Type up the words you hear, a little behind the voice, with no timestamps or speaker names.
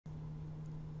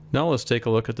Now let's take a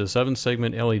look at the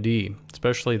 7-segment LED,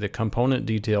 especially the component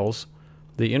details,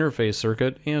 the interface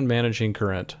circuit, and managing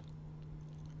current.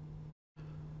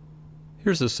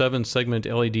 Here's the 7-segment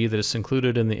LED that is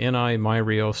included in the NI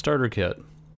myRIO starter kit.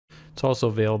 It's also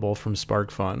available from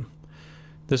SparkFun.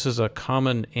 This is a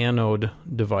common-anode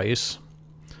device.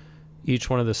 Each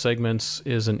one of the segments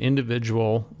is an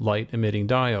individual light-emitting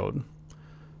diode.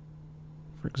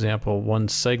 For example, one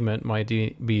segment might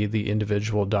be the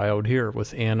individual diode here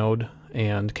with anode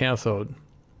and cathode.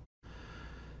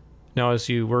 Now as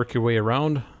you work your way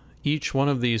around, each one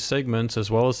of these segments, as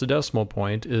well as the decimal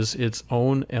point, is its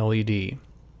own LED.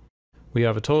 We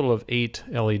have a total of 8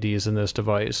 LEDs in this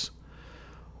device.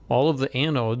 All of the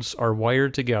anodes are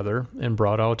wired together and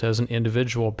brought out as an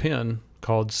individual pin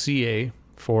called CA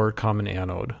for common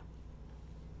anode.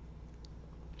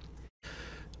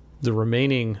 The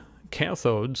remaining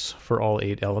cathodes for all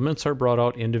 8 elements are brought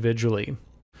out individually.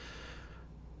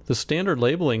 The standard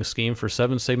labeling scheme for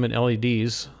 7-segment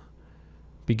LEDs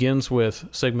begins with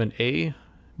segment A,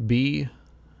 B,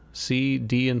 C,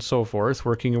 D, and so forth,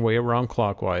 working your way around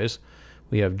clockwise.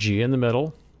 We have G in the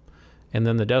middle, and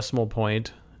then the decimal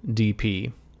point,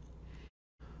 DP.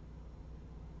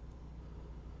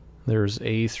 There's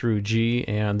A through G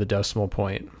and the decimal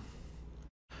point.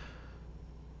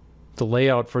 The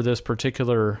layout for this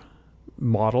particular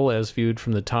model, as viewed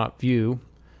from the top view,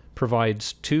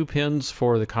 provides 2 pins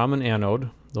for the common anode.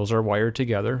 Those are wired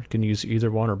together. You can use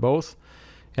either one or both.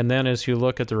 And then as you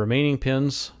look at the remaining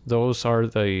pins, those are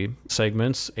the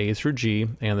segments A through G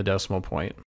and the decimal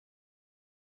point.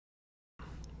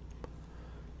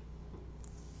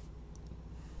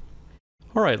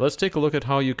 All right, let's take a look at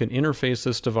how you can interface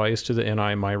this device to the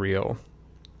NI myRIO.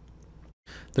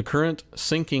 The current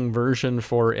syncing version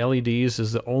for LEDs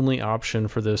is the only option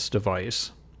for this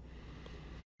device.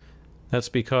 That's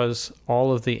because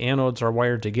all of the anodes are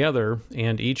wired together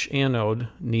and each anode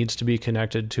needs to be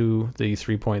connected to the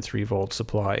 3.3 volt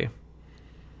supply.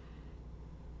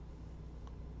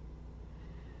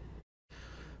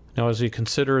 Now as we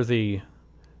consider the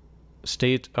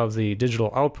state of the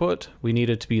digital output, we need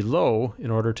it to be low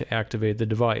in order to activate the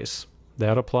device.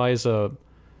 That applies a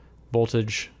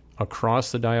voltage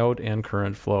across the diode and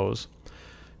current flows.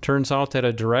 Turns out that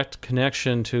a direct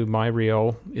connection to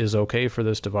myRIO is okay for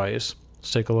this device.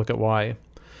 Let's take a look at why.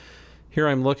 Here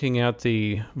I'm looking at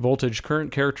the voltage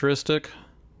current characteristic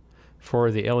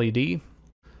for the LED.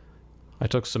 I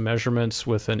took some measurements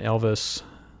with an Elvis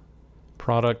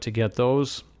product to get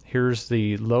those. Here's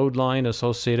the load line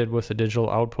associated with the digital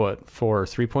output for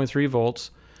 3.3 volts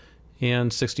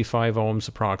and 65 ohms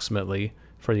approximately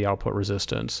for the output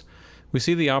resistance. We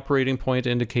see the operating point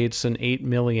indicates an 8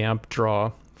 milliamp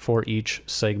draw for each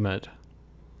segment.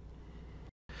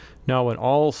 Now when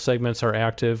all segments are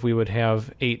active, we would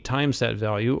have 8 times that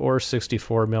value, or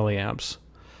 64 milliamps.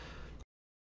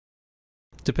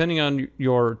 Depending on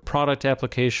your product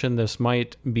application, this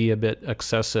might be a bit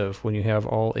excessive when you have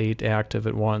all 8 active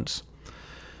at once.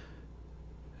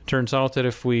 Turns out that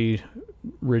if we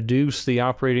reduce the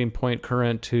operating point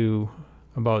current to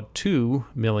about 2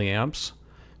 milliamps,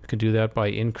 we can do that by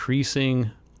increasing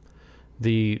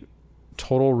the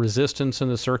total resistance in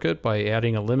the circuit by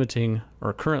adding a limiting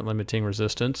or current limiting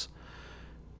resistance.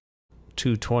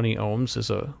 220 ohms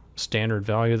is a standard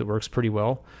value that works pretty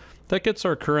well. That gets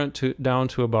our current down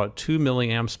to about 2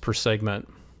 milliamps per segment.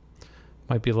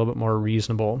 Might be a little bit more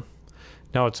reasonable.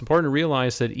 Now it's important to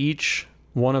realize that each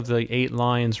one of the 8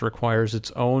 lines requires its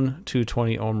own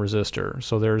 220 ohm resistor,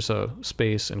 so there's a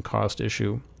space and cost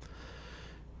issue.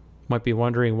 Might be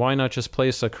wondering, why not just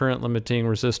place a current limiting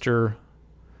resistor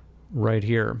right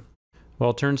here?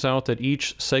 Well, it turns out that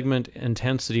each segment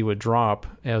intensity would drop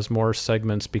as more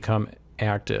segments become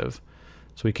active.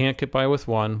 So we can't get by with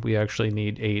one, we actually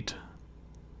need 8